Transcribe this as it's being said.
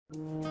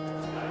Welcome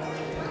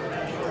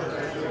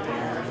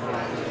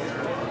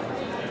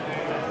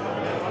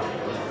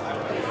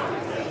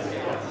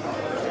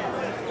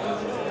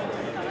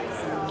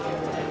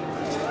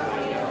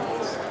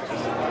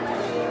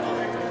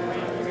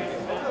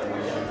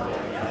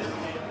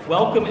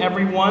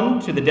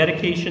everyone to the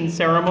dedication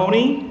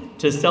ceremony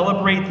to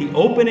celebrate the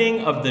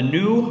opening of the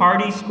new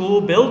Hardy School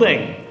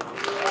building.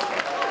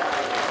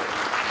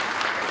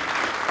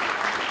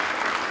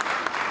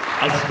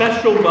 A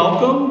special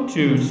welcome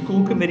to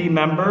School Committee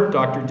member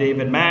Dr.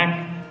 David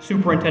Mack,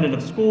 Superintendent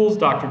of Schools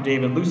Dr.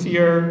 David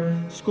Lucier,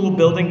 School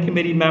Building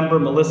Committee member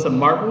Melissa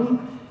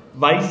Martin,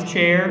 Vice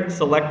Chair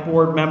Select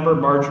Board member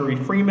Marjorie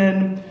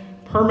Freeman,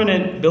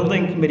 Permanent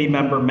Building Committee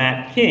member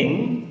Matt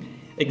King,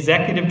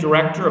 Executive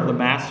Director of the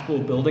Mass School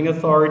Building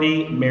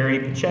Authority, Mary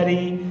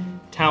Pichetti,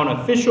 town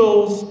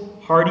officials,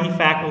 Hardy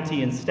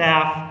faculty and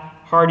staff,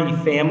 Hardy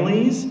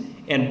families,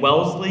 and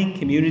Wellesley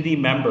community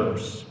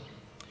members.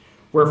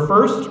 We're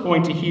first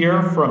going to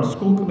hear from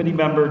School Committee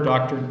member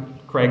Dr.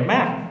 Craig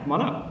Mack. Come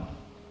on up.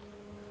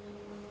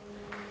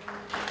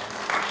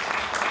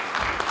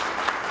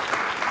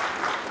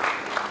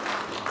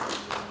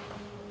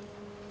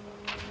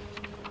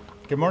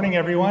 Good morning,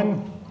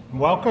 everyone.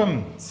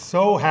 Welcome.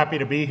 So happy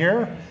to be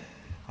here.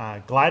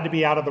 Glad to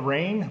be out of the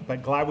rain,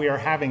 but glad we are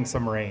having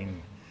some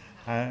rain.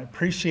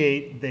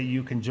 Appreciate that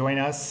you can join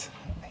us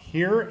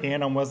here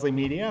and on Wellesley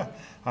Media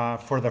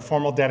for the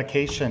formal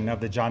dedication of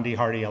the John D.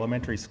 Hardy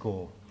Elementary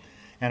School.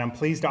 And I'm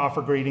pleased to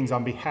offer greetings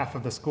on behalf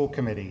of the school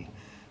committee.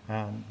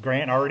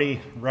 Grant already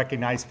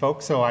recognized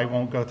folks, so I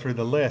won't go through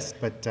the list,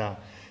 but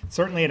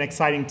certainly an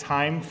exciting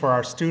time for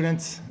our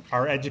students,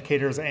 our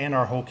educators, and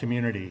our whole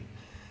community.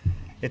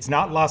 It's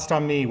not lost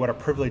on me what a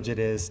privilege it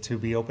is to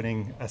be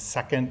opening a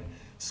second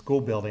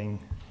school building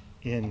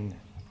in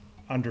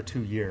under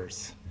 2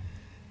 years.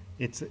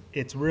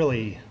 It's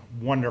really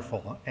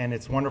wonderful, and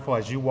it's wonderful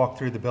as you walk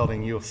through the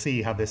building, you'll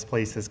see how this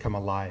place has come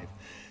alive.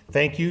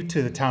 Thank you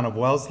to the town of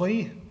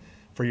Wellesley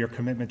for your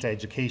commitment to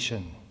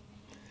education.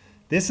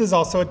 This is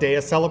also a day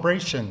of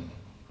celebration,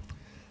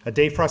 a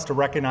day for us to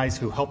recognize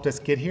who helped us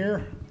get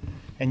here,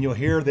 and you'll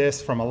hear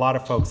this from a lot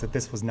of folks that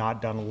this was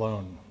not done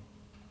alone.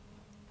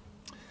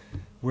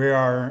 We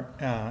are,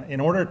 in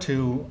order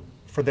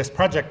for this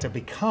project to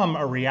become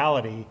a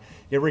reality,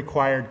 it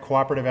required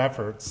cooperative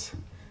efforts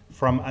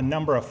from a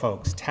number of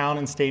folks, town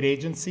and state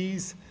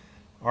agencies,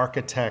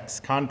 architects,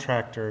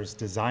 contractors,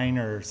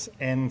 designers,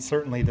 and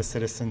certainly the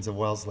citizens of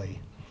Wellesley.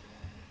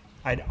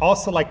 I'd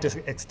also like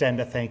to extend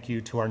a thank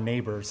you to our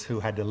neighbors who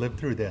had to live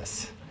through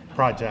this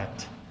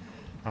project.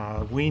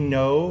 We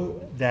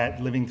know that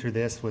living through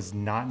this was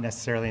not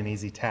necessarily an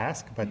easy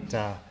task, but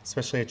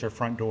especially at your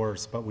front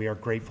doors, but we are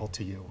grateful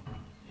to you.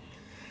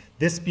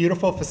 This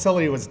beautiful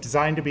facility was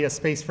designed to be a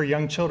space for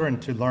young children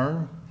to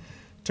learn,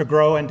 to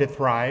grow, and to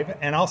thrive,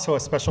 and also a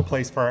special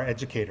place for our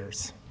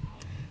educators.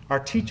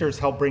 Our teachers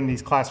help bring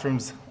these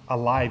classrooms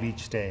alive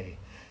each day.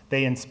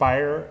 They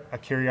inspire a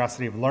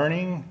curiosity of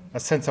learning, a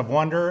sense of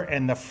wonder,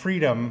 and the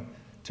freedom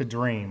to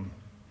dream.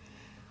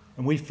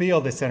 And we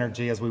feel this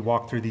energy as we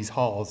walk through these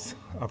halls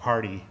of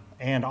Hardy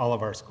and all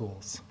of our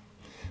schools.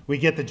 We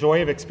get the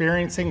joy of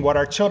experiencing what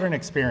our children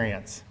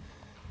experience.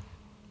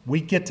 We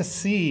get to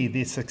see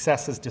the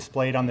successes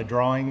displayed on the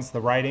drawings,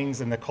 the writings,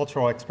 and the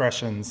cultural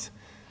expressions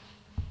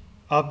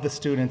of the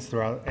students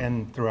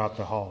throughout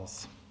the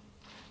halls.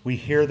 We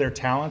hear their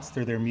talents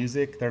through their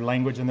music, their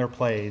language, and their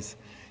plays,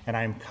 and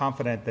I am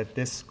confident that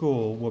this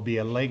school will be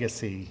a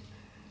legacy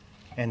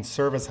and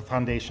serve as a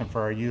foundation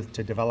for our youth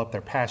to develop their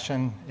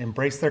passion,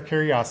 embrace their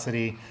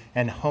curiosity,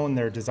 and hone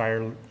their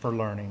desire for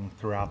learning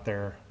throughout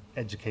their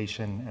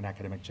education and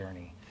academic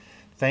journey.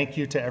 Thank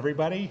you to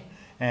everybody.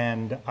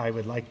 And I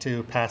would like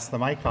to pass the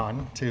mic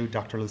on to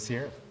Dr.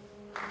 Lucier.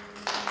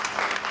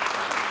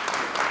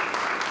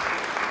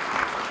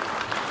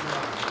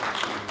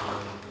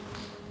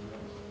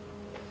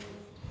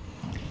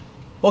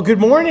 Well, good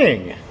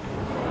morning.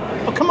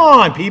 Oh, come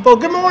on, people.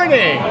 Good morning.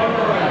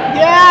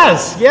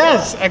 Yes,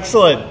 yes,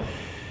 excellent.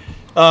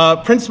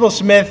 Principal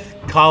Smith,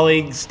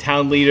 colleagues,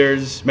 town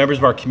leaders, members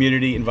of our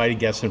community, invited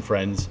guests and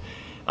friends.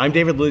 I'm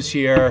David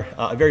Lucier,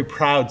 a very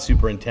proud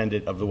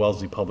superintendent of the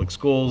Wellesley Public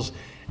Schools,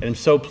 and I'm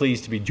so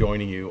pleased to be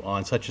joining you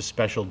on such a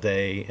special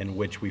day in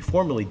which we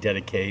formally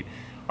dedicate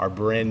our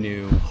brand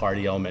new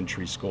Hardy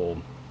Elementary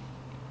School.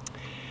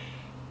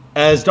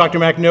 As Dr.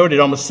 Mack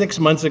noted, almost 6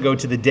 months ago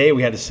to the day,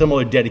 we had a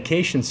similar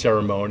dedication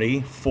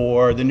ceremony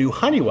for the new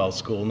Honeywell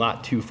School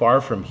not too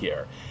far from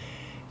here.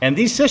 And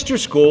these sister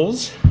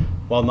schools,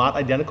 while not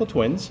identical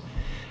twins,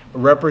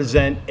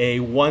 represent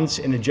a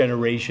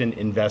once-in-a-generation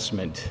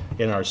investment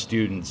in our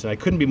students. And I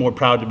couldn't be more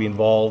proud to be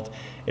involved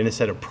in a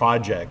set of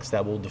projects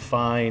that will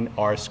define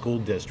our school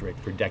district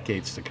for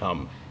decades to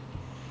come.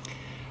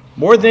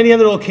 More than any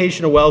other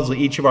location of Wellesley,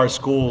 each of our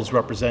schools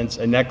represents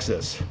a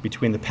nexus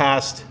between the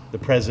past, the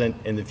present,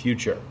 and the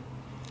future.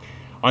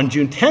 On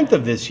June 10th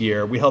of this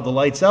year, we held the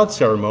Lights Out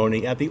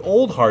ceremony at the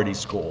old Hardy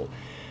School,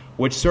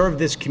 which served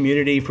this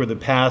community for the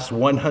past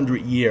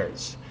 100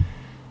 years.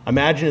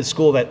 Imagine a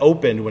school that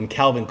opened when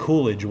Calvin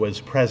Coolidge was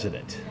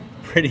president.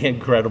 pretty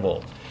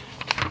incredible.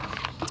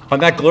 On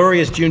that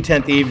glorious June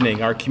 10th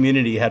evening, our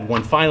community had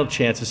one final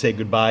chance to say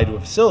goodbye to a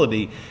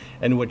facility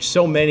in which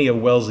so many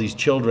of Wellesley's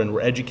children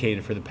were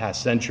educated for the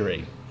past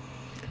century.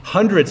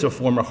 Hundreds of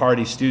former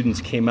Hardy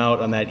students came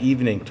out on that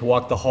evening to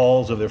walk the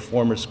halls of their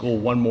former school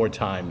one more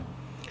time.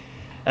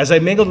 As I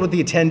mingled with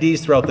the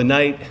attendees throughout the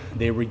night,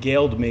 they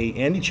regaled me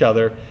and each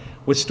other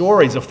with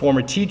stories of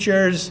former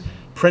teachers,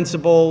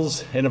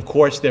 principals, and of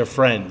course their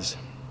friends.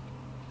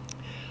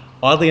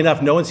 Oddly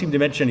enough, no one seemed to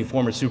mention any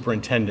former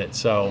superintendents,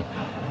 so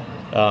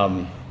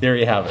there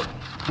you have it.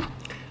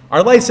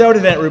 Our Lights Out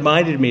event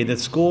reminded me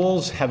that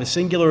schools have a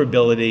singular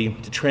ability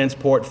to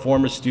transport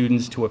former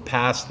students to a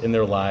past in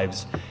their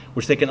lives,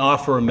 which they can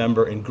offer or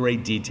remember in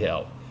great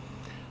detail.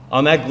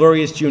 On that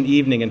glorious June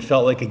evening, it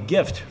felt like a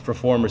gift for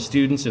former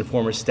students and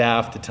former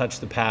staff to touch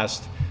the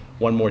past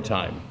one more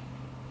time.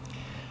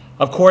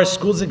 Of course,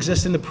 schools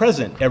exist in the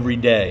present every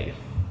day.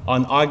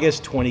 On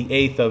August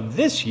 28th of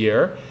this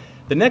year,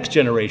 the next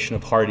generation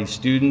of Hardy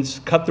students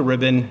cut the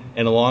ribbon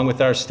and, along with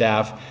our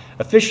staff,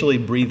 officially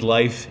breathed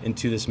life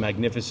into this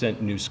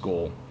magnificent new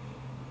school.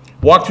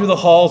 Walk through the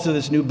halls of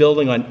this new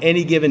building on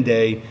any given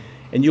day,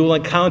 and you will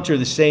encounter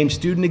the same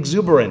student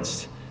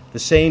exuberance, the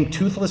same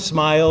toothless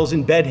smiles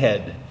and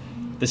bedhead,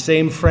 the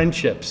same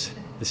friendships,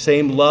 the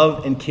same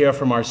love and care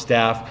from our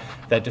staff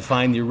that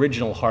defined the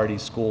original Hardy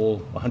School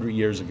 100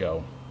 years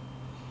ago.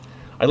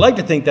 I'd like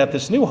to think that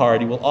this new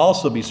Hardy will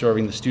also be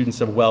serving the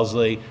students of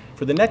Wellesley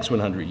for the next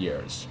 100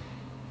 years.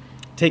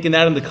 Taking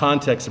that into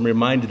context, I'm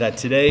reminded that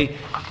today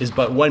is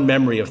but one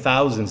memory of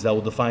thousands that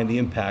will define the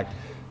impact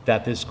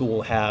that this school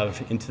will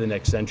have into the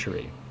next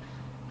century.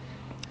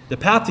 The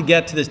path to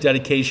get to this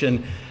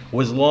dedication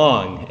was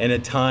long and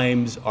at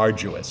times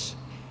arduous.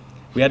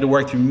 We had to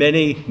work through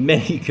many,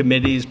 many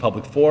committees,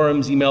 public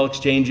forums, email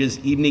exchanges,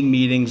 evening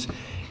meetings,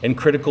 and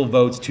critical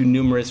votes too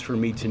numerous for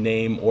me to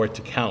name or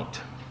to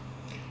count.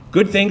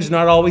 Good things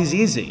not always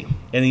easy,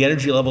 and the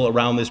energy level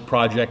around this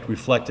project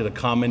reflected a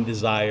common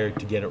desire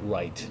to get it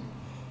right.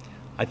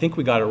 I think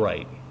we got it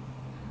right.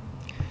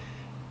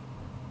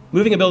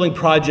 Moving a building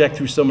project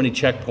through so many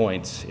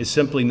checkpoints is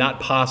simply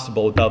not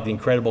possible without the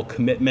incredible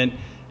commitment,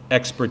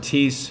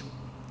 expertise,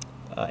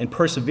 and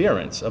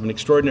perseverance of an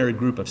extraordinary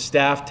group of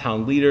staff,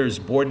 town leaders,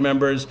 board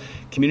members,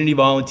 community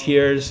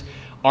volunteers,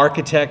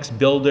 architects,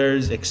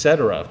 builders,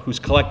 etc., whose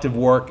collective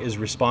work is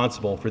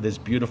responsible for this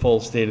beautiful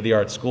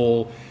state-of-the-art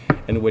school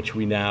in which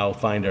we now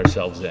find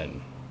ourselves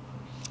in.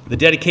 The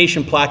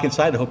dedication plaque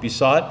inside, I hope you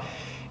saw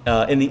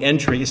it, in the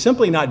entry is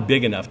simply not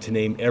big enough to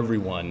name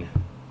everyone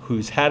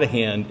who's had a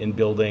hand in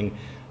building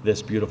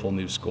this beautiful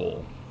new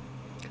school.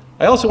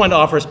 I also want to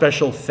offer a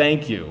special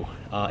thank you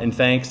and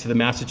thanks to the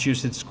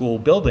Massachusetts School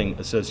Building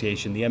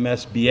Association, the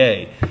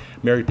MSBA.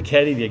 Mary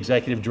Piketty, the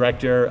executive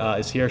director,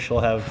 is here. She'll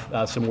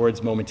have some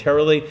words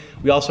momentarily.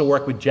 We also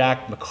work with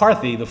Jack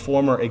McCarthy, the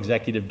former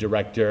executive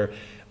director,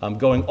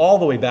 going all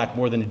the way back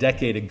more than a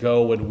decade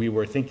ago when we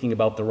were thinking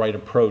about the right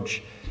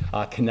approach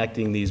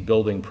connecting these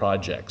building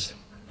projects.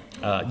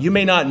 You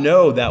may not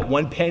know that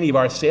 1 penny of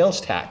our sales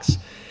tax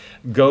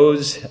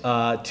goes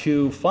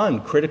to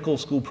fund critical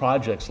school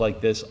projects like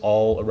this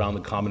all around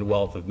the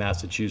Commonwealth of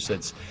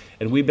Massachusetts.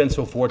 And we've been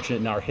so fortunate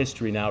in our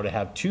history now to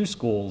have 2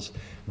 schools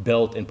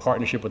built in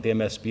partnership with the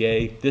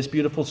MSBA, this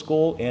beautiful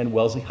school and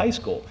Wellesley High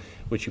School,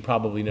 which you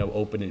probably know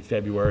opened in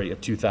February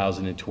of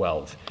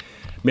 2012.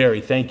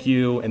 Mary, thank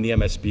you and the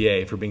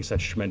MSBA for being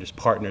such tremendous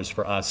partners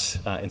for us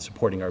in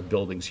supporting our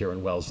buildings here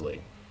in Wellesley.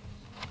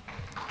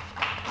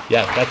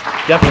 Yeah,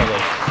 that's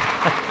definitely.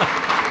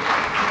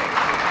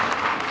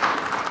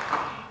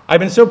 I've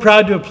been so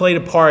proud to have played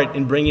a part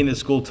in bringing the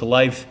school to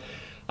life.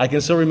 I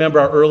can still remember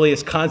our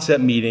earliest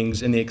concept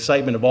meetings and the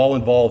excitement of all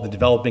involved in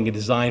developing a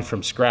design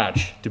from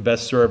scratch to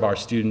best serve our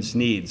students'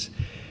 needs.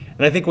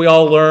 And I think we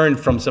all learned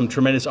from some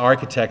tremendous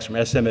architects from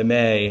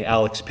SMMA,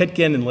 Alex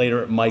Pitkin and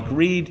later Mike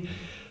Reed,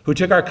 who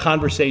took our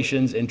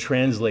conversations and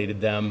translated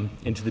them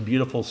into the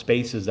beautiful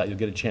spaces that you'll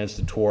get a chance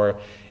to tour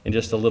in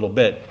just a little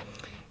bit.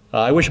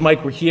 I wish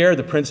Mike were here,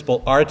 the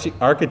principal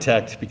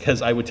architect,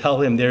 because I would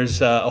tell him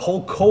there's a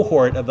whole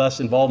cohort of us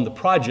involved in the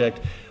project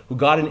who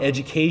got an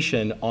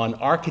education on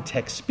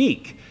architect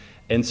speak.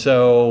 And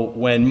so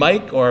when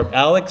Mike or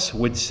Alex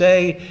would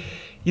say,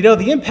 you know,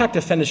 the impact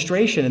of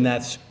fenestration in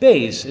that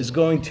space is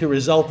going to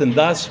result in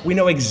thus, we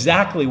know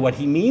exactly what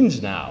he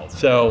means now.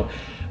 So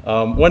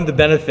one of the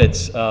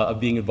benefits of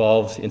being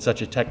involved in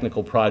such a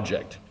technical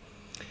project.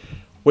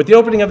 With the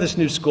opening of this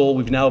new school,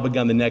 we've now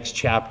begun the next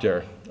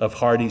chapter of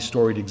Hardy's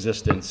storied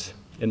existence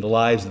in the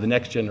lives of the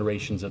next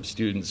generations of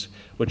students,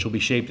 which will be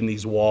shaped in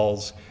these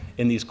walls,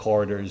 in these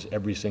corridors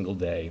every single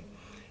day.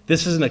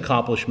 This is an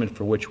accomplishment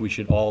for which we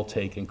should all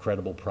take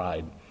incredible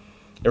pride.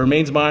 It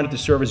remains my honor to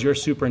serve as your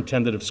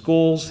superintendent of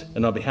schools,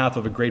 and on behalf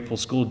of a grateful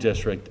school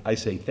district, I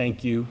say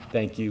thank you,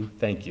 thank you,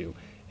 thank you,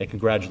 and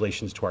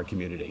congratulations to our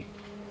community.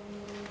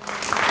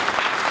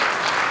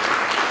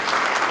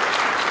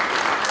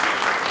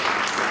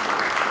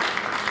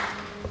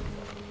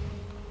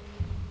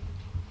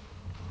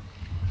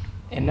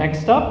 And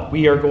next up,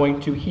 we are going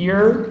to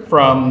hear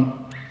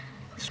from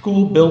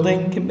School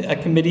Building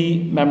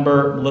Committee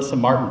member Melissa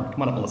Martin.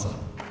 Come on up, Melissa.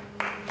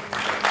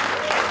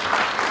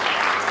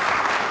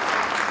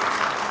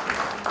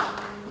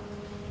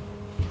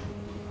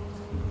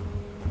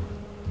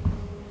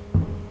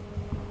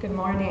 Good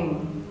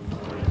morning.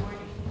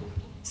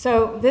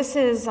 So this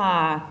is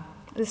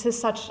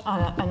such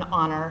an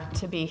honor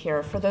to be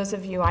here. For those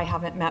of you I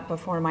haven't met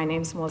before, my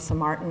name's Melissa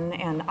Martin,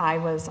 and I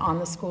was on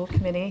the school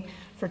committee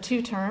for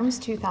 2 terms,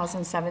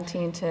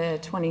 2017 to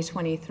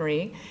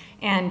 2023.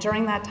 And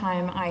during that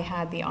time, I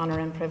had the honor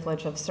and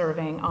privilege of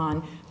serving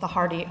on the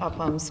Hardy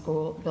Upham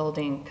School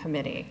Building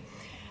Committee.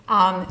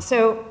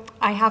 So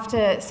I have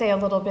to say a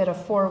little bit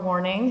of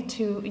forewarning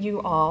to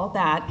you all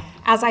that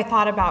as I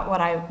thought about what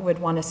I would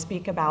want to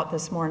speak about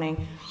this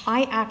morning,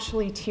 I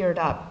actually teared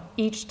up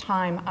each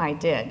time I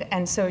did.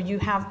 And so you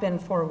have been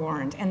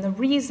forewarned. And the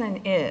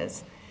reason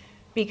is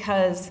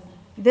because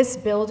this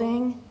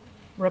building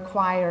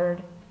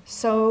required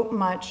so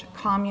much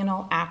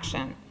communal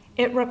action.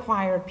 It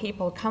required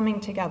people coming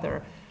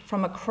together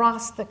from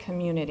across the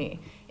community.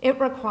 It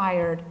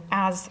required,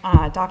 as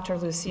Dr.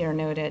 Lucier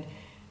noted,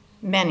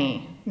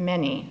 many,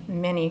 many,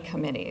 many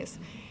committees.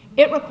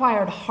 It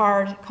required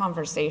hard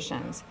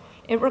conversations.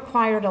 It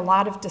required a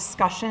lot of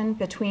discussion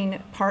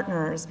between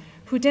partners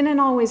who didn't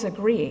always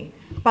agree,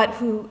 but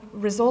who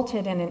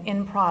resulted in an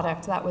end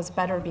product that was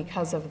better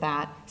because of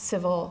that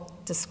civil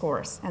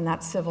discourse and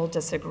that civil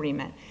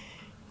disagreement.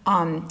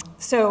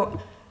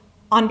 So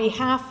on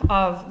behalf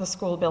of the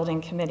School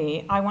Building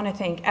Committee, I want to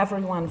thank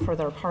everyone for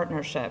their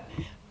partnership,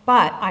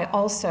 but I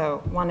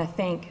also want to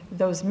thank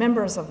those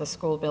members of the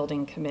School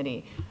Building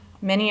Committee,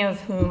 many of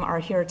whom are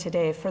here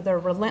today, for their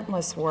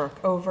relentless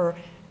work over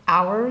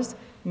hours,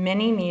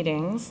 many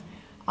meetings,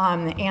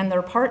 and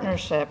their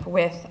partnership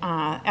with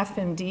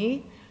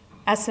FMD,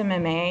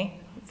 SMMA,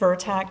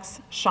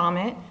 Vertex,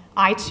 Shamit.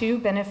 I too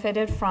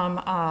benefited from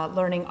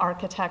learning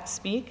architects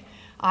speak.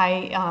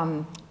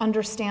 I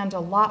understand a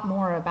lot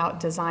more about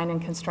design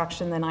and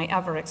construction than I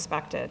ever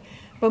expected.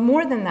 But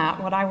more than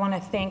that, what I want to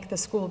thank the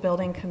School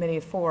Building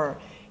Committee for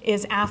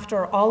is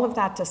after all of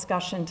that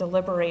discussion,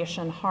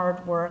 deliberation,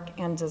 hard work,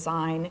 and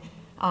design,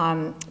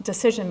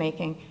 decision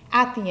making,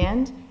 at the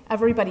end,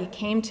 everybody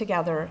came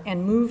together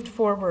and moved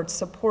forward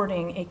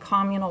supporting a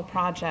communal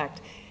project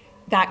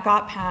that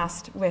got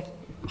passed with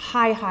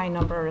high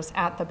numbers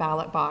at the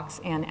ballot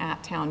box and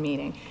at town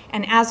meeting.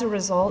 And as a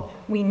result,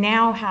 we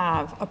now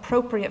have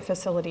appropriate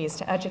facilities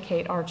to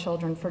educate our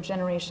children for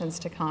generations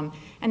to come.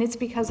 And it's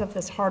because of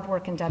this hard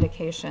work and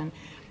dedication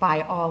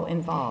by all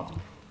involved.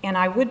 And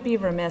I would be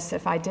remiss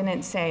if I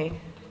didn't say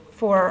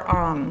for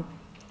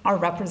our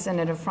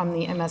representative from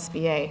the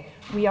MSBA,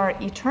 we are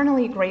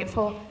eternally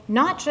grateful,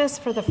 not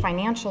just for the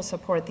financial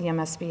support the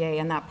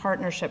MSBA and that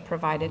partnership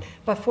provided,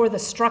 but for the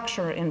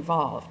structure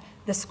involved.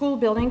 The School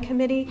Building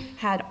Committee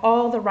had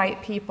all the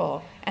right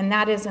people, and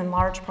that is in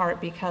large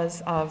part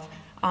because of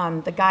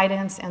the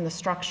guidance and the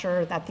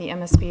structure that the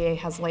MSBA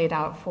has laid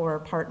out for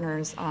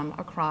partners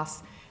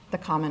across the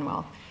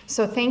Commonwealth.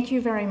 So thank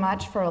you very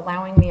much for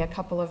allowing me a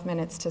couple of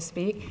minutes to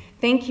speak.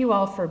 Thank you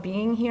all for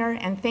being here,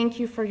 and thank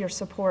you for your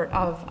support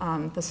of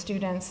the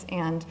students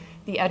and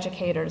the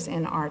educators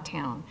in our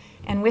town.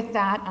 And with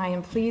that, I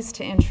am pleased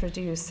to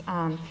introduce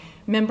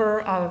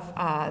member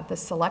of the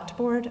Select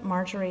Board,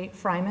 Marjorie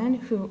Fryman,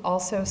 who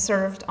also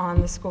served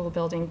on the School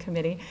Building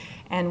Committee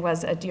and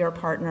was a dear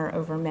partner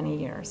over many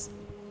years.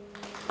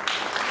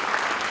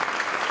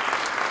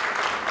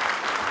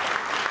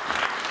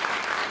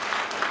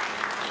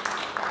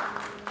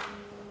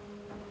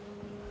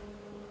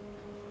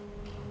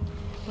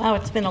 Wow,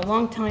 it's been a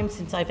long time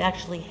since I've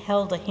actually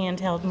held a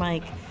handheld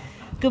mic.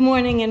 Good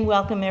morning and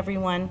welcome,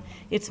 everyone.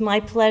 It's my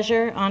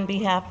pleasure on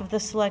behalf of the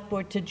Select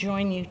Board to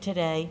join you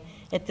today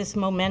at this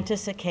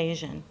momentous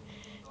occasion.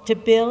 To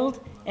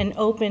build and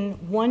open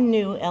one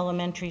new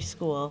elementary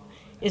school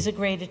is a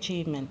great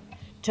achievement.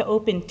 To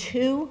open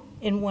 2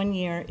 in 1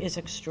 year is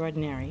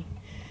extraordinary.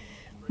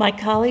 My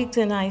colleagues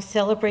and I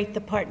celebrate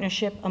the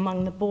partnership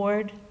among the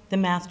board, the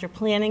Master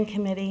Planning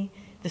Committee,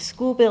 the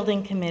School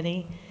Building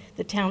Committee,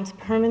 the town's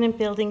Permanent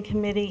Building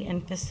Committee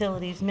and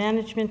Facilities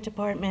Management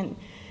Department,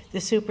 the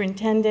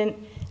Superintendent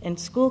and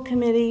School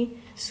Committee,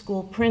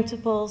 school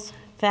principals,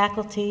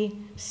 faculty,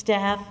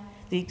 staff,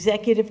 the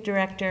Executive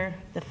Director,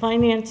 the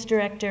Finance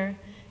Director,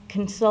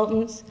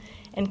 consultants,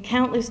 and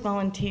countless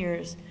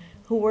volunteers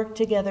who worked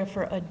together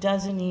for a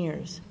dozen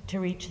years to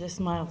reach this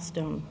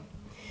milestone.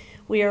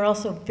 We are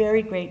also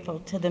very grateful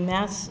to the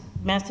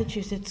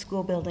Massachusetts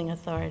School Building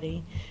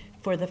Authority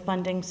for the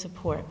funding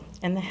support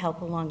and the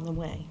help along the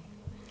way.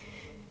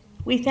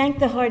 We thank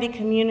the Hardy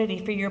community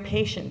for your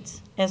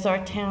patience as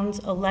our town's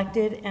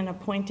elected and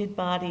appointed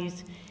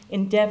bodies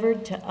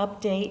endeavored to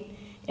update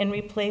and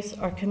replace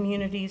our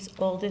community's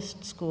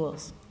oldest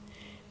schools.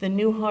 The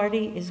new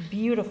Hardy is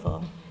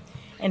beautiful,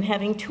 and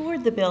having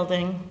toured the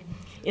building,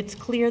 it's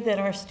clear that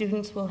our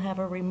students will have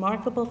a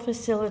remarkable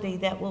facility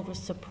that will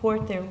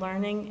support their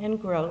learning and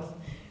growth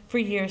for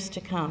years to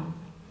come.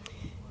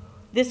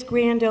 This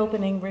grand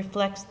opening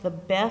reflects the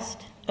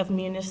best of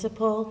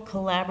municipal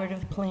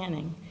collaborative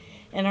planning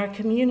and our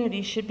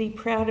community should be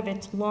proud of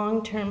its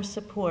long-term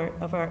support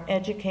of our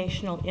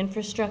educational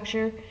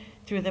infrastructure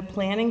through the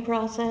planning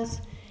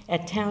process,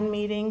 at town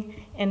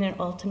meeting, and in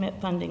ultimate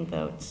funding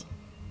votes.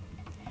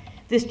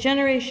 This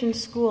generation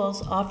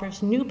schools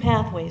offers new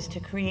pathways to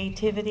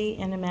creativity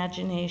and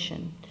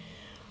imagination.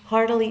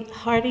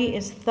 Hardy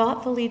is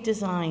thoughtfully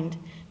designed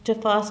to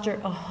foster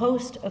a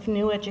host of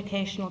new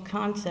educational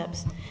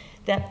concepts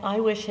that I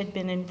wish had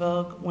been in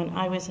vogue when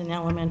I was in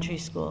elementary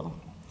school.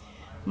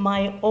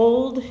 My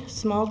old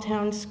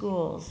small-town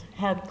schools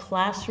had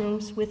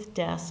classrooms with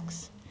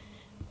desks,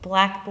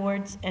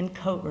 blackboards, and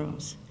coat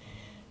rooms,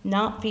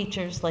 not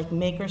features like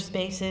maker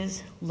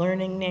spaces,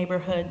 learning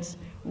neighborhoods,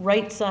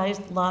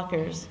 right-sized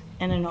lockers,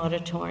 and an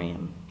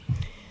auditorium.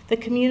 The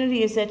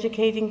community is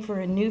educating for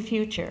a new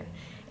future,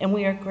 and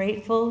we are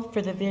grateful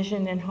for the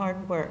vision and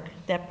hard work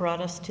that brought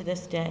us to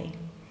this day.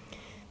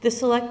 The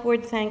Select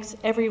Board thanks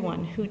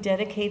everyone who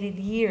dedicated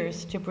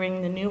years to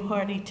bring the new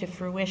Hardy to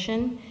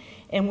fruition,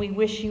 and we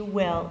wish you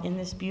well in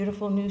this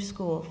beautiful new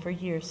school for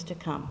years to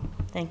come.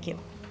 Thank you.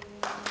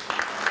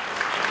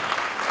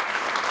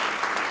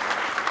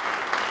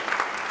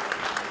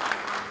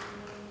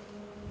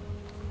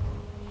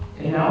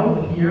 And now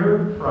we'll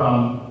hear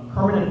from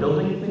Permanent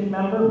Building Committee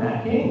member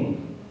Matt King.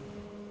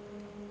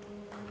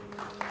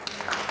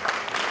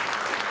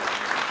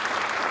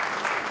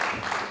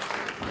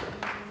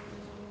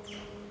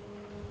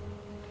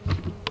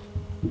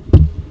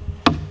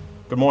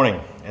 Good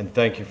morning, and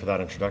thank you for that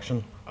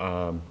introduction.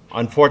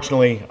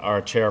 Unfortunately,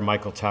 our chair,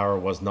 Michael Tower,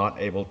 was not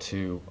able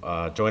to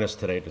join us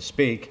today to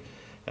speak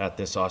at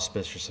this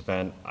auspicious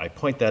event. I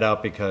point that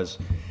out because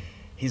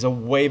he's a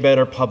way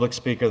better public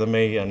speaker than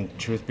me, and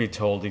truth be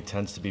told, he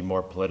tends to be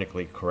more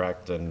politically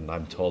correct, and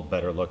I'm told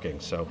better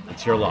looking, so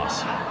it's your loss.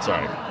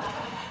 Sorry.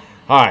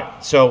 All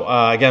right, so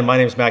again, my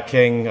name is Matt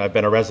King. I've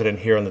been a resident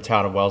here in the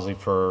town of Wellesley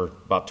for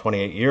about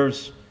 28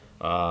 years.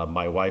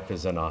 My wife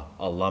is an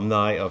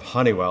alumni of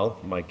Honeywell.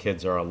 My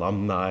kids are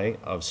alumni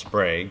of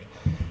Sprague.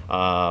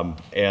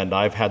 And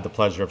I've had the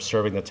pleasure of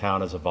serving the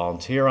town as a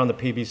volunteer on the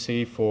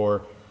PBC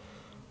for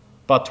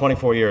about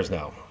 24 years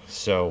now.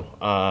 So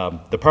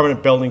the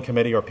Permanent Building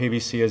Committee, or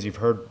PBC as you've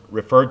heard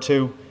referred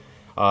to,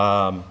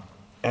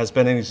 has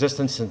been in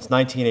existence since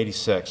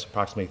 1986,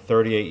 approximately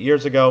 38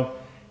 years ago.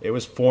 It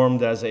was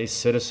formed as a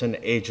citizen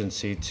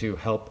agency to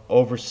help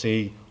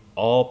oversee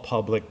all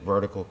public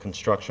vertical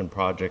construction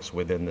projects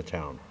within the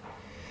town.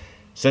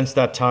 Since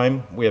that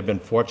time, we have been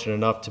fortunate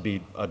enough to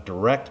be a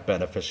direct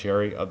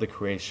beneficiary of the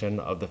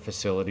creation of the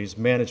Facilities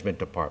Management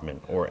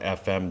Department, or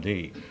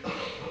FMD.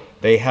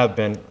 They have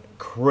been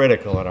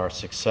critical in our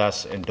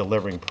success in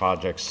delivering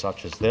projects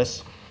such as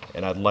this,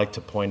 and I'd like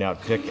to point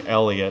out Dick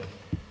Elliott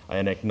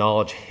and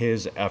acknowledge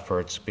his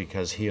efforts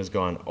because he has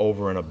gone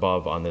over and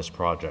above on this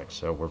project.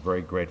 So we're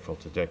very grateful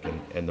to Dick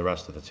and the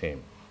rest of the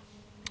team.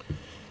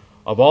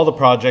 Of all the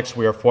projects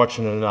we are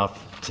fortunate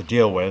enough to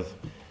deal with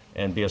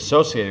and be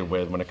associated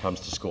with when it comes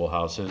to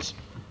schoolhouses,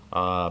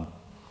 the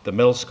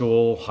middle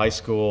school, high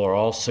school are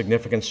all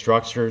significant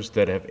structures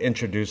that have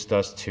introduced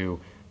us to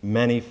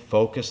many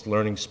focused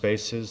learning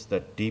spaces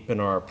that deepen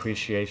our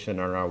appreciation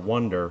and our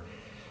wonder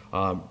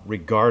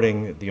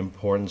regarding the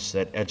importance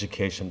that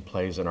education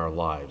plays in our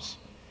lives.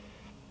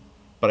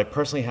 But I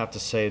personally have to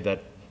say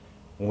that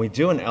when we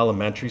do an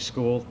elementary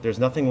school, there's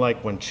nothing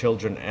like when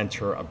children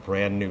enter a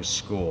brand new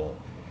school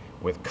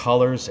with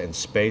colors and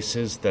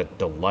spaces that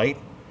delight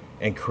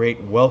and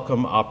create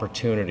welcome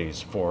opportunities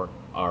for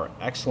our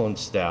excellent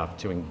staff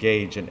to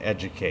engage and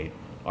educate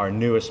our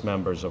newest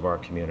members of our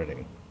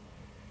community.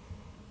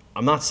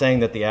 I'm not saying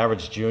that the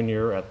average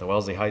junior at the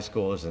Wellesley High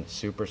School isn't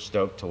super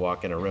stoked to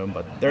walk in a room,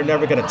 but they're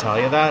never going to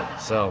tell you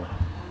that. So,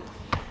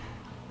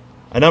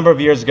 a number of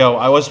years ago,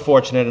 I was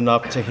fortunate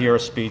enough to hear a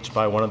speech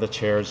by one of the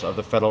chairs of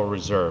the Federal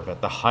Reserve at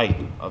the height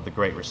of the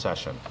Great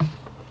Recession.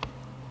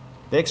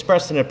 They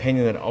expressed an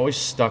opinion that always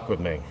stuck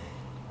with me,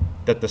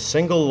 that the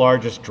single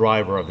largest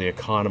driver of the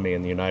economy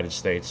in the United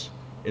States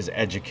is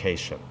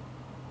education.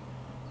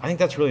 I think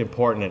that's really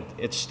important.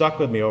 It stuck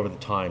with me over the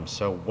time.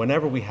 So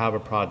whenever we have a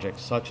project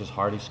such as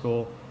Hardy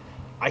School,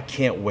 I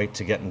can't wait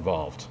to get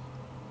involved.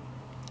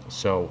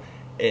 So,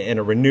 and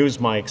it renews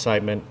my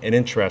excitement and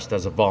interest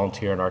as a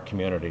volunteer in our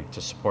community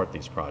to support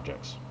these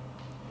projects.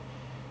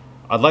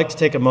 I'd like to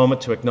take a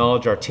moment to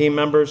acknowledge our team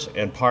members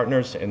and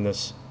partners in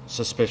this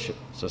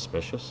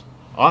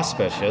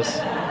auspicious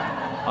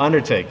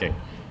undertaking.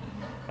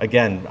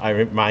 Again, I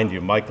remind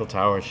you, Michael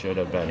Tower should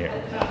have been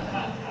here.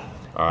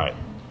 All right.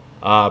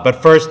 But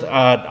first,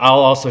 I'll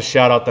also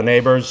shout out the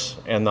neighbors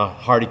and the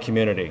Hardy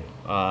community.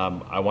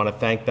 I want to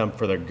thank them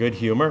for their good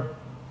humor,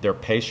 their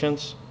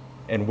patience,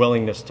 and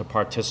willingness to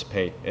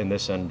participate in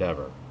this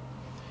endeavor.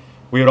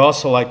 We would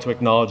also like to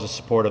acknowledge the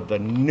support of the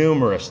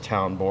numerous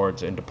town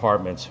boards and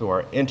departments who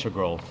are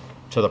integral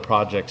to the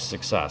project's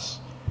success.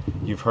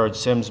 You've heard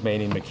Sims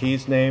Maney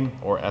McKee's name,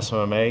 or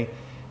SMMA.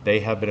 They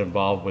have been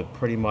involved with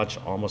pretty much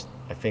almost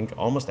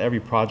every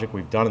project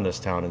we've done in this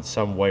town in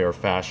some way or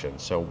fashion.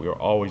 So we're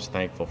always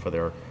thankful for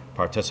their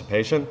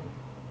participation.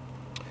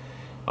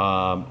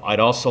 I'd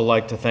also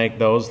like to thank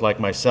those like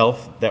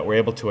myself that were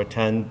able to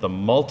attend the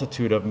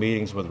multitude of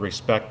meetings with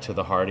respect to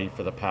the Hardy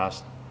for the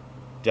past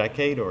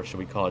decade, or should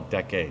we call it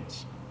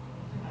decades?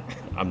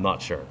 I'm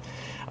not sure.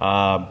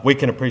 We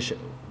can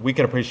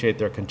appreciate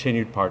their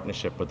continued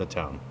partnership with the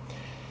town.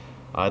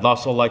 I'd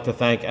also like to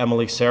thank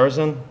Emily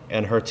Sarazin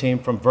and her team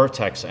from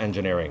Vertex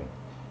Engineering,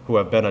 who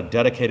have been a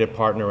dedicated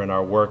partner in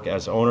our work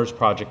as owner's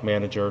project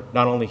manager,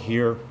 not only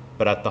here,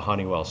 but at the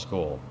Honeywell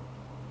School.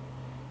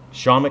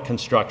 Shawmut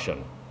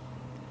Construction.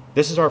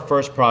 This is our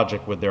first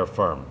project with their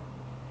firm.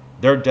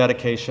 Their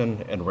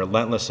dedication and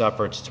relentless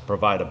efforts to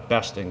provide a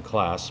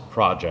best-in-class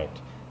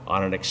project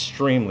on an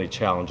extremely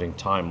challenging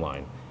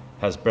timeline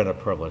has been a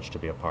privilege to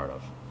be a part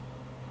of.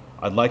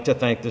 I'd like to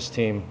thank this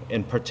team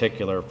in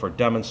particular for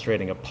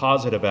demonstrating a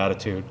positive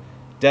attitude,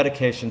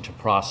 dedication to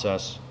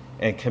process,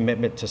 and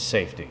commitment to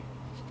safety.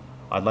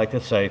 I'd like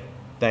to say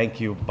thank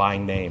you by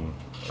name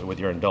with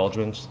your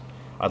indulgence.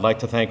 I'd like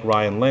to thank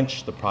Ryan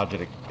Lynch, the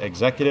project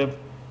executive,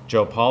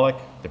 Joe Pollack,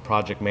 the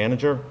project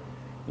manager,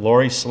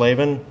 Lori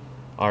Slavin,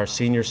 our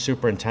senior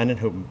superintendent,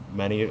 who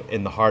many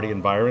in the Hardy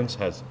environs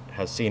has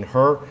seen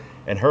her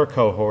and her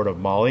cohort of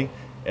Molly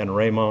and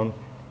Raymond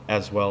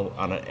as well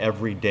on an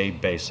everyday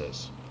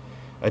basis.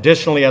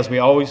 Additionally,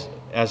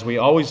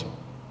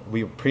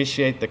 we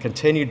appreciate the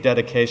continued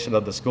dedication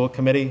of the school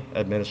committee,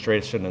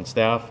 administration, and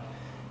staff.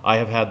 I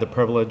have had the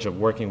privilege of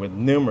working with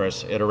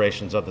numerous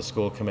iterations of the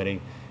school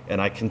committee, and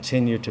I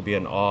continue to be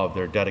in awe of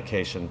their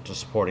dedication to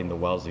supporting the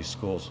Wellesley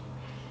schools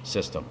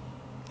system.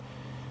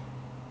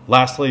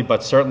 Lastly,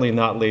 but certainly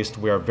not least,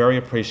 we are very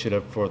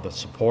appreciative for the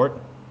support,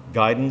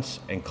 guidance,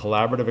 and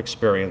collaborative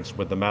experience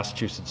with the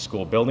Massachusetts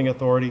School Building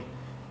Authority,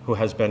 who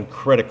has been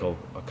critical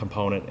a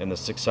component in the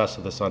success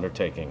of this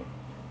undertaking.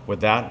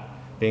 With that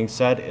being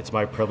said, it's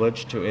my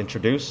privilege to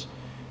introduce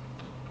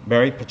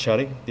Mary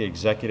Pachetti, the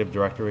Executive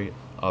Director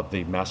of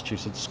the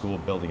Massachusetts School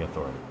Building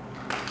Authority.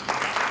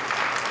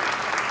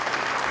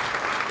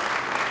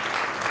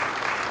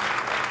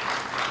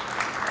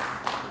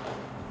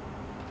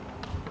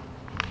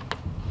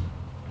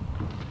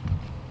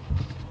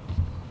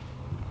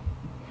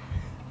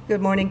 Good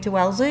morning to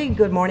Wellesley.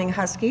 Good morning,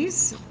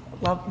 Huskies.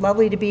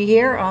 Lovely to be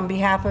here on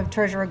behalf of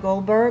Treasurer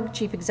Goldberg,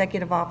 Chief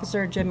Executive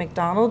Officer Jim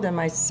McDonald, and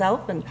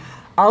myself, and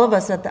all of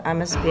us at the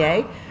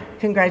MSBA.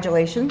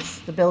 Congratulations.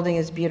 The building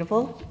is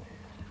beautiful.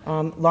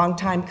 Long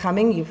time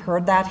coming. You've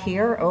heard that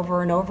here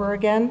over and over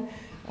again.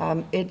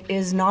 It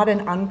is not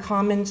an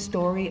uncommon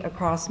story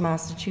across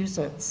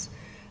Massachusetts.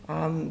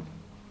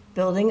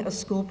 Building a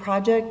school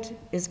project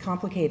is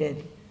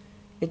complicated.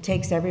 It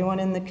takes everyone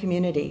in the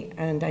community,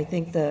 and I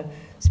think the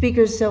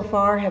speakers so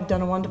far have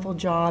done a wonderful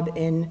job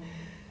in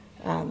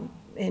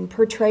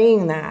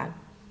portraying that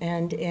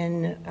and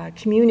in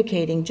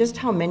communicating just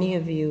how many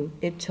of you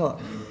it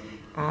took.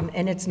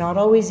 And it's not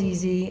always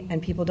easy,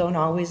 and people don't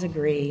always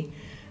agree,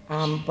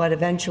 but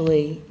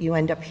eventually you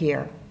end up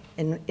here,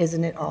 and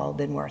isn't it all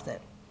been worth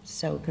it?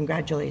 So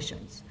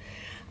congratulations.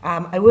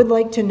 I would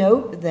like to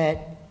note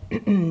that,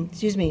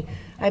 excuse me,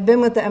 I've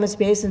been with the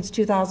MSBA since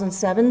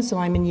 2007, so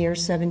I'm in year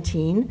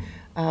 17.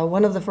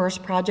 One of the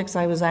first projects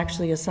I was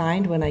actually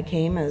assigned when I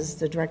came as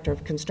the Director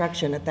of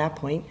Construction at that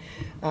point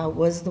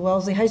was the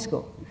Wellesley High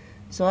School.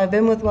 So I've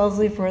been with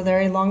Wellesley for a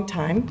very long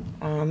time,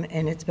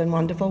 and it's been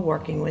wonderful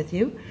working with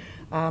you.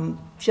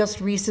 Just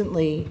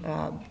recently,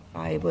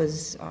 I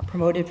was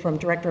promoted from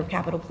Director of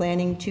Capital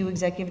Planning to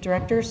Executive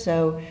Director,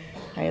 so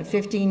I have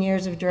 15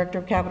 years of Director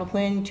of Capital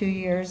Planning, 2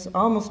 years,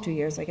 almost 2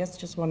 years, I guess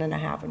just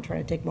 1.5, I'm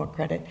trying to take more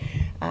credit,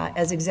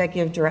 as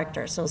Executive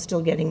Director, so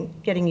still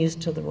getting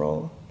used to the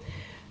role.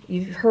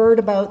 You've heard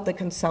about the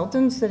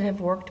consultants that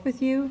have worked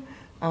with you.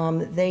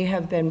 They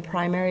have been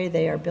primary.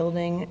 They are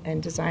building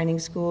and designing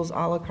schools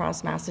all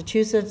across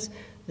Massachusetts.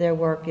 Their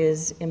work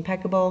is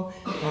impeccable.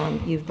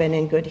 You've been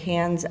in good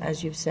hands,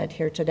 as you've said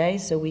here today,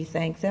 so we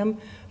thank them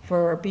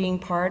for being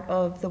part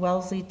of the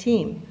Wellesley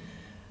team.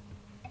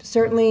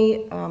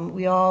 Certainly,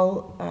 we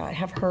all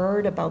have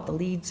heard about the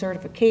LEED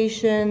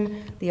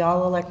certification, the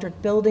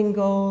all-electric building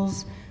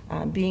goals,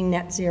 being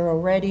net zero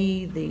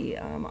ready, the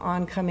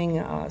oncoming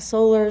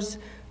solars,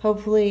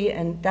 hopefully,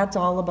 and that's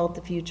all about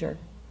the future.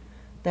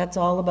 That's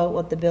all about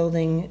what the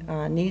building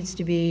needs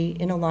to be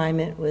in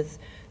alignment with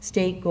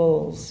state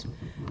goals.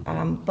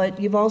 But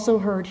you've also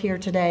heard here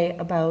today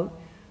about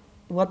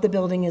what the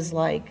building is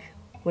like,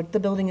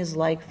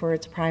 for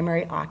its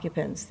primary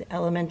occupants, the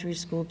elementary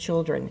school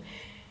children.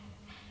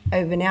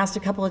 I've been asked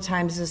a couple of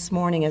times this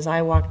morning as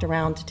I walked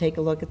around to take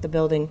a look at the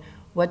building,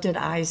 what did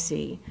I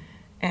see?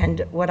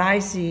 And what I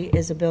see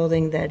is a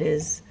building that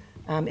is,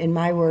 in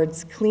my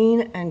words,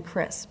 clean and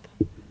crisp,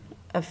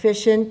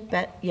 efficient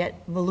but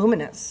yet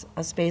voluminous,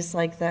 a space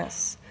like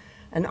this,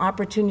 an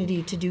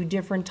opportunity to do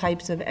different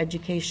types of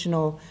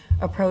educational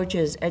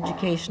approaches,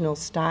 educational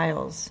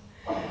styles.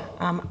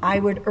 I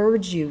would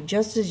urge you,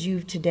 just as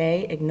you've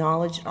today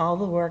acknowledged all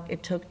the work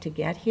it took to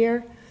get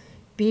here,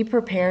 be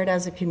prepared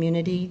as a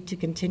community to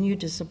continue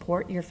to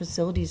support your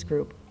facilities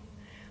group.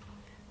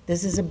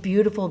 This is a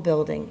beautiful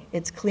building.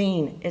 It's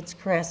clean, it's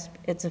crisp,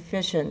 it's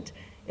efficient,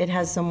 It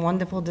has some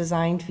wonderful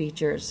design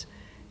features.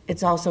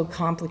 It's also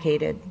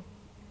complicated.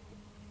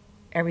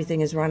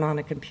 Everything is run on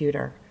a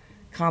computer.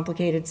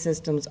 Complicated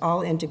systems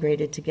all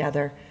integrated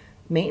together.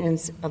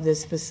 Maintenance of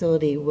this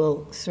facility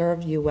will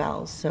serve you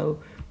well. So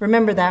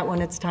remember that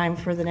when it's time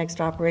for the next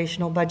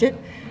operational budget.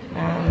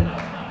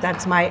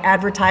 That's my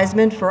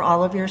advertisement for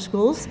all of your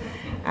schools.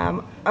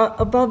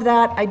 Above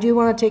that, I do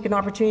want to take an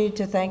opportunity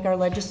to thank our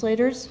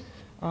legislators.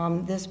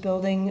 This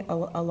building,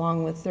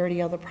 along with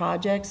 30 other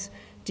projects,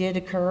 did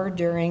occur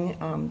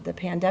during the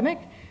pandemic.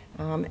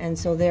 And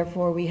so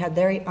therefore, we had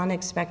very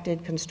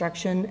unexpected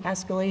construction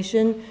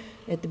escalation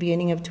at the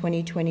beginning of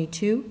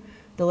 2022.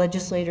 The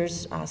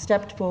legislators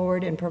stepped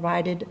forward and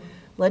provided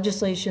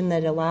legislation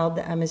that allowed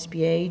the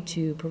MSBA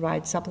to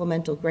provide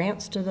supplemental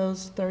grants to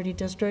those 30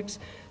 districts.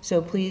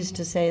 So pleased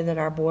to say that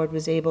our board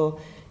was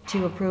able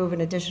to approve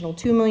an additional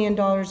 $2 million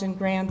in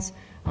grants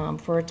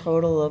for a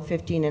total of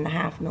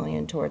 $15.5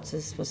 million towards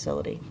this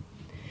facility.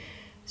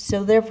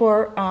 So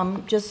therefore,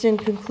 just in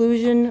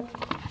conclusion,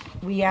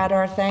 we add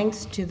our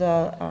thanks to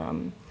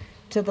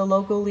the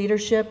local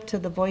leadership, to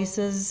the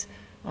voices.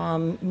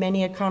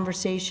 Many a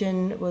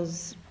conversation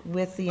was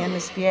with the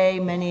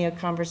MSBA, many a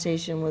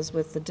conversation was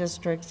with the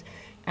districts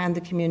and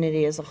the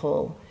community as a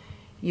whole.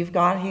 You've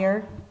got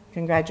here,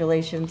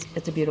 congratulations,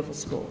 it's a beautiful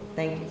school.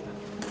 Thank you.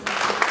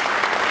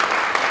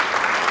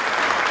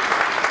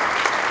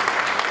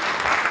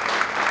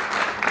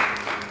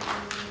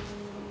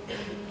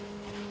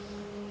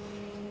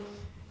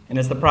 And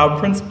as the proud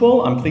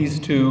principal, I'm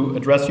pleased to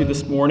address you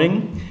this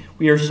morning.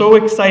 We are so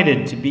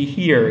excited to be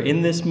here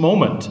in this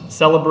moment,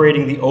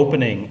 celebrating the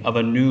opening of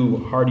a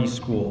new Hardy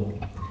School.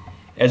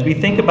 As we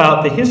think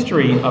about the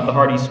history of the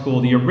Hardy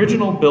School, the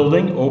original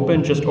building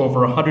opened just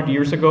over 100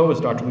 years ago, as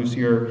Dr.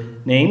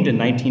 Lucier named, in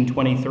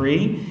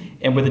 1923,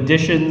 and with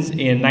additions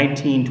in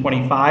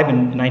 1925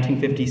 and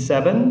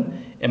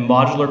 1957, and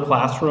modular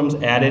classrooms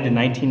added in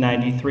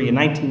 1993 and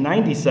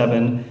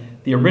 1997,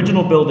 the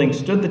original building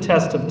stood the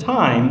test of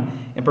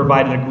time and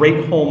provided a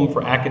great home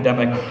for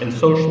academic and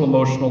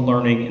social-emotional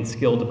learning and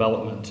skill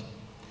development.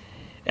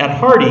 At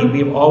Hardy, we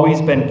have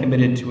always been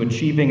committed to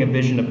achieving a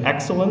vision of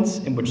excellence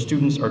in which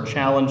students are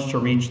challenged to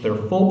reach their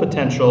full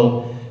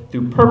potential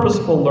through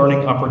purposeful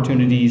learning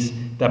opportunities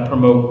that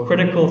promote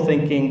critical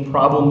thinking,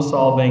 problem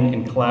solving,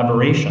 and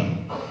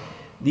collaboration.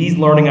 These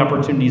learning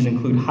opportunities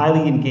include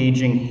highly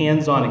engaging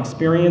hands-on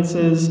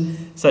experiences,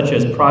 such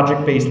as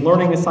project-based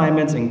learning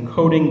assignments and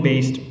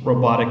coding-based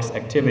robotics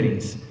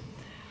activities.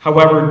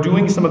 However,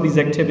 doing some of these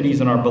activities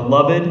in our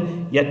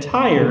beloved, yet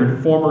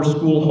tired, former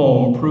school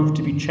home proved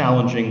to be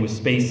challenging with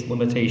space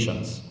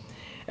limitations.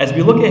 As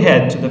we look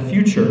ahead to the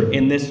future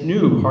in this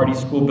new Hardy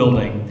School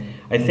building,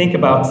 I think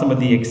about some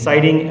of the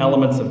exciting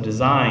elements of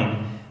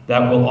design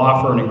that will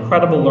offer an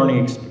incredible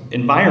learning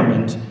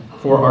environment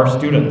for our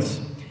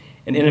students.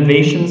 An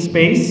innovation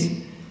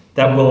space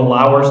that will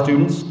allow our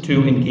students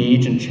to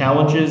engage in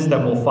challenges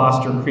that will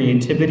foster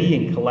creativity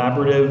and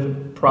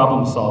collaborative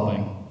problem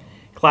solving.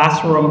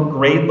 Classroom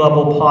grade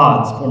level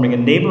pods forming a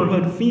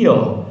neighborhood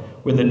feel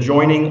with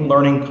adjoining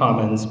learning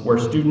commons where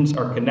students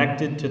are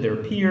connected to their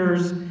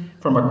peers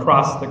from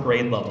across the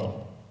grade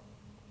level.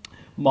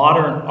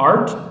 Modern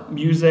art,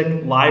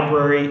 music,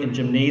 library, and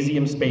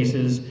gymnasium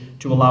spaces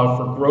to allow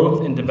for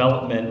growth and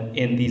development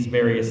in these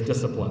various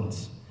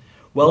disciplines.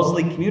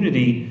 Wellesley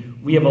Community,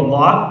 we have a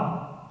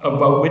lot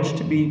about which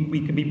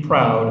we can be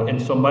proud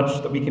and so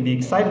much that we can be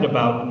excited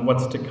about and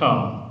what's to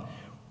come.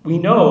 We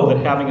know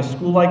that having a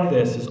school like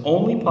this is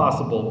only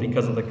possible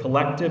because of the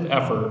collective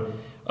effort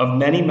of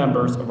many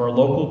members of our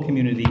local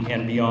community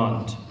and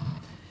beyond.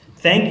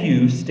 Thank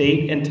you,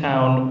 state and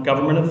town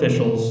government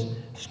officials,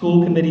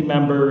 school committee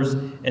members,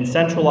 and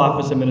central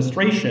office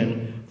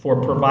administration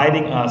for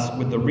providing us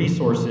with the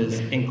resources,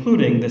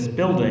 including this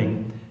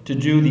building, to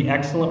do the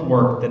excellent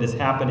work that is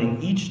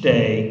happening each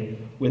day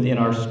within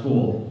our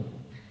school.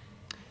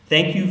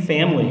 Thank you,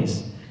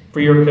 families, for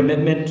your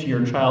commitment to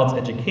your child's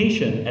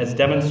education as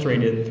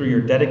demonstrated through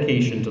your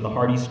dedication to the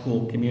Hardy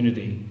School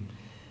community.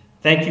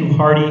 Thank you,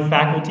 Hardy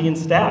faculty and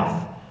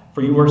staff,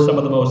 for you are some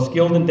of the most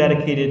skilled and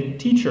dedicated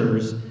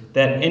teachers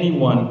that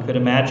anyone could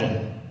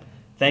imagine.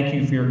 Thank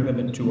you for your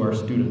commitment to our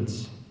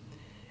students.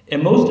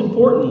 And most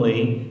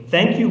importantly,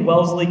 thank you,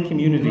 Wellesley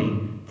Community,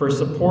 for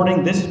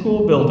supporting this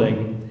school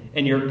building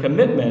and your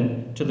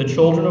commitment to the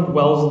children of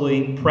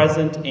Wellesley,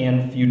 present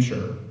and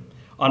future.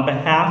 On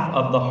behalf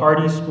of the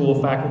Hardy School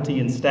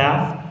faculty and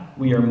staff,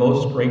 we are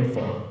most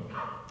grateful.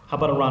 How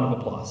about a round of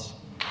applause?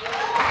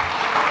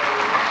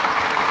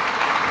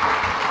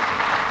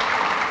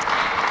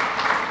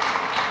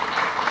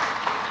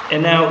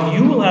 And now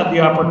you will have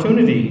the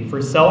opportunity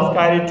for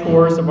self-guided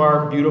tours of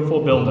our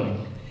beautiful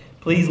building.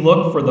 Please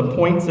look for the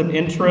points of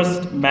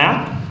interest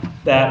map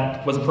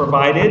that was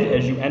provided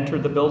as you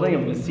entered the building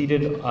and was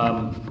seated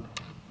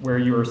where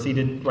you are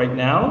seated right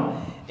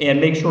now. And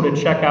make sure to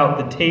check out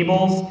the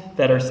tables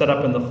that are set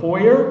up in the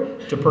foyer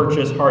to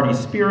purchase Hardy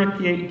Spirit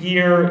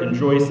gear,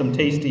 enjoy some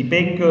tasty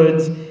baked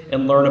goods,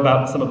 and learn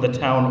about some of the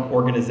town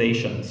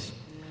organizations.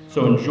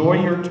 So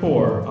enjoy your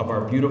tour of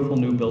our beautiful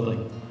new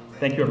building.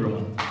 Thank you,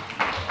 everyone.